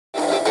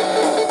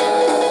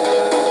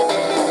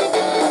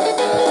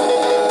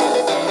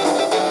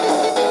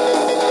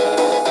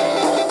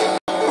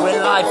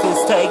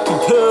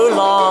taking too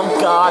long.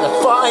 Gotta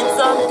find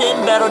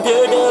something better to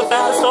do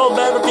fast, so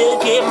better to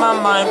keep my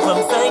mind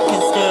from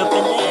thinking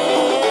stupidness.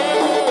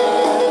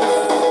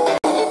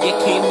 You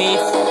keep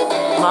me,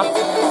 my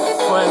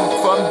friend,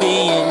 from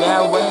being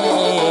that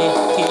way.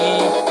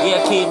 You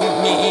keep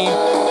me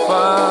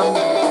from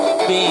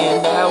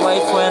being that way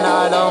when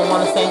I don't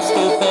wanna think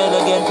stupid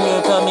again to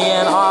put me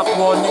in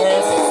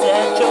awkwardness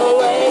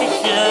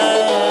situations.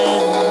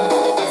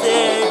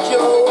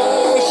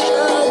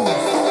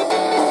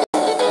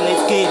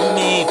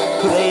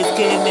 Please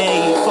keep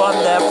me from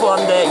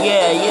that,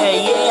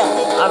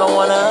 yeah. I don't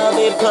wanna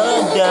be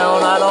put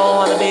down, I don't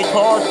wanna be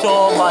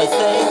tortured by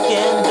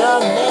thinking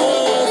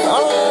dumbness.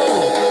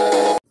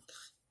 Oh,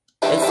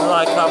 it's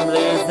like I'm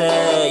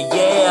losing,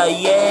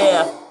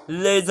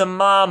 losing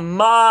my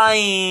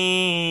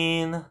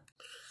mind.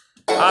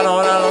 I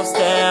don't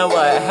understand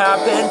what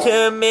happened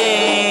to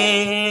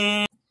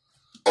me.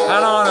 I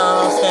don't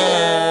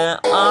understand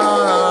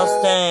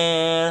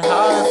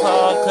how this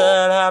all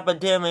could happen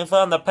to me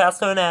from the past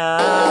to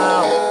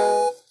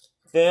now.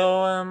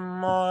 Feeling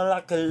more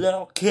like a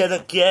little kid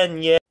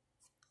again, yeah.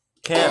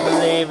 Can't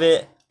believe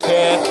it,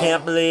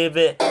 can't believe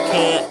it,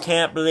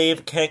 can't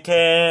believe, can't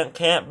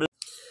believe.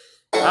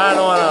 I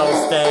don't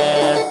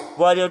understand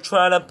what you're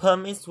trying to put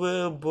me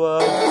through, bro.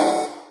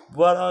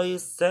 What are you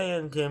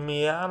saying to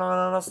me? I don't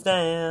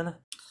understand.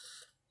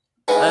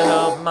 I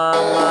hope my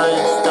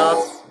mind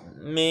stops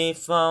me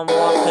from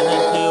walking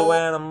into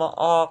animal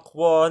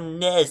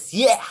awkwardness,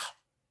 yeah!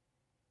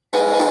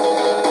 I'm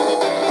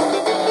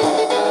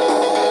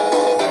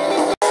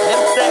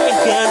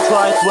thinking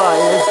twice what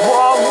is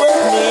wrong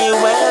with me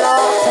when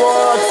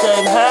awkward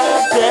things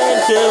happen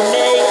to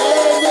me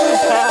in the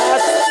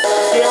past.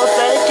 Still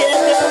thinking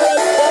to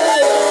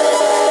stay.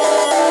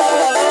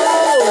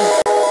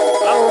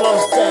 I don't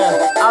understand.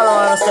 I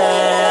don't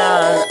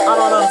understand. I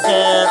don't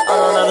understand.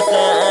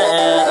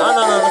 I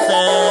don't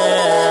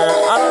understand.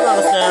 I don't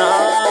understand. I don't understand.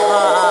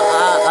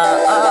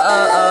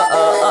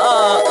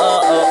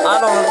 I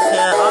don't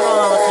understand. I don't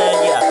understand.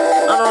 Yeah. I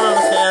don't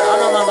understand. I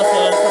don't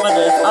understand some of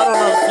this. I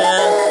don't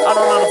understand. I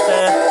don't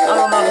understand. I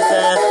don't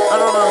understand. I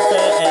don't understand. I don't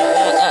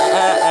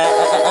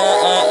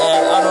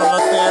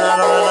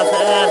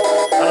understand. I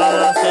don't understand. I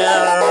don't understand. I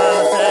don't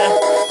understand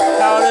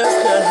how this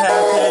could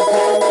happen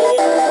to me.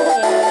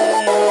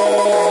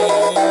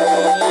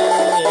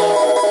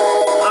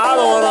 I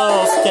don't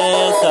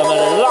understand some of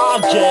the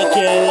logic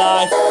in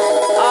life. I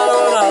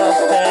don't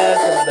understand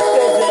some of the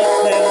physics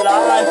in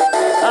life.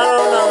 I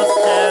don't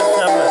understand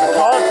some of the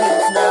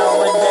cartoons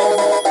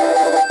nowadays.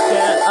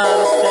 Can't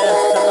understand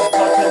some of the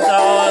cartoons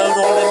are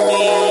older than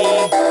me.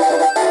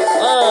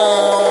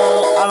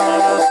 Oh, I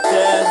don't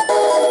understand.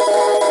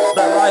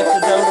 But life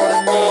is older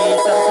than me.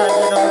 Sometimes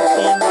it don't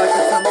seem like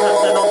it.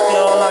 Sometimes I don't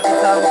feel like it.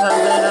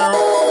 Sometimes I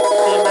don't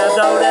seem as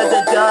old as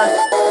it does.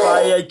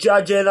 By a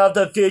judging of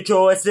the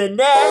future, it's the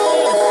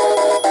next.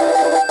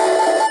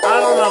 I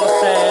don't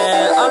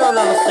understand. I don't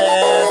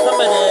understand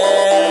some of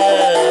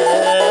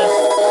this.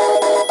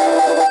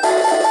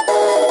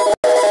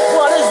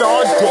 What is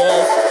all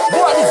this?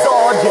 What is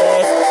all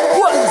this?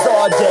 What is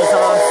all this?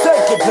 I'm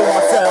thinking to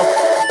myself,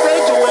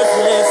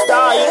 vigilance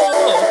style,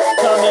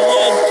 coming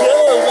into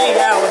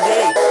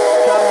reality,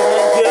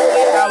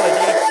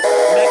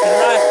 making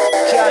life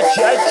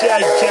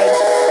change,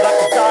 like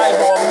a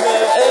cyborg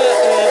movie,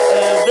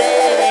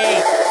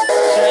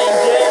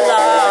 changing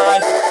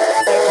life.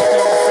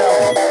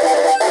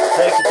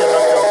 Thinking to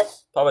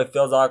myself, probably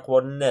feels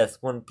awkward in this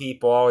when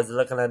people always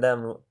looking at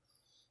them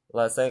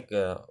like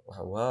thinking,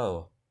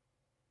 whoa,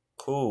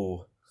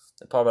 cool.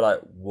 They're probably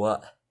like,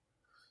 what?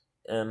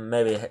 And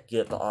maybe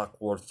get the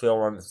awkward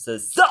feeling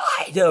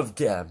inside of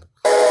them.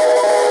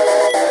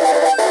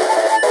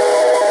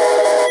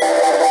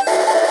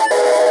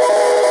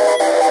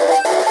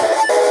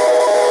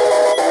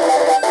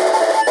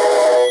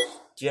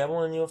 Yeah,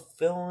 when you're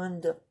feeling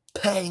the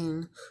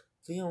pain,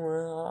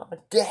 feeling all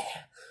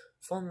that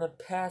from the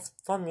past,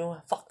 from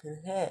your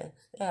fucking head,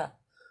 yeah,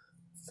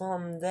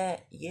 from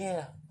that,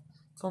 yeah,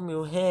 from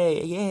your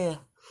head, yeah,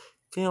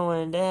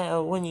 feeling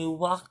that when you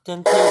walked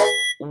into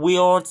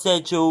weird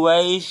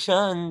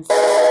situations,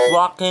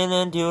 walking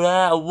into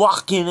a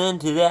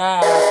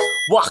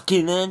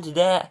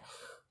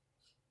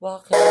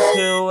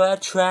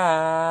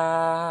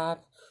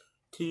trap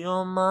to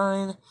your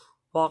mind,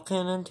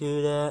 walking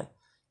into that.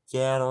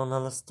 Yeah, I don't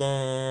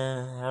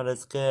understand how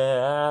this could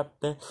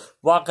happen.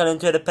 Walking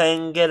into the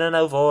pain, getting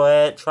over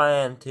it,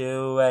 trying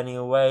to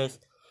anyways.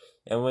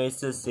 And we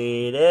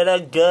succeeded a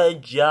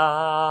good job.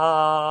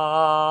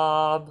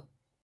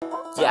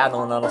 Yeah, I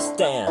don't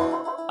understand.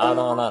 I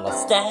don't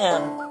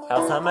understand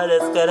how some of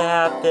this could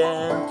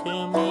happen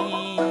to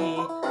me.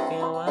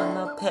 Feeling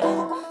the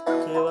pain,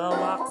 till I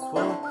walk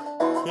through,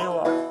 till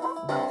I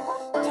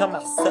tell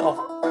myself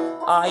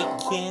I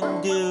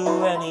can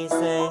do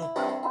anything.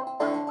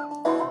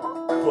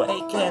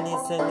 Break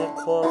anything that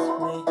close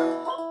me,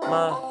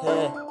 my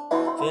head,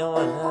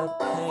 feeling that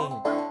pain.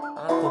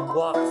 I can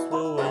walk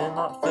through it and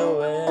not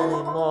feel it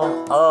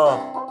anymore. Oh,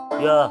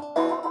 yeah.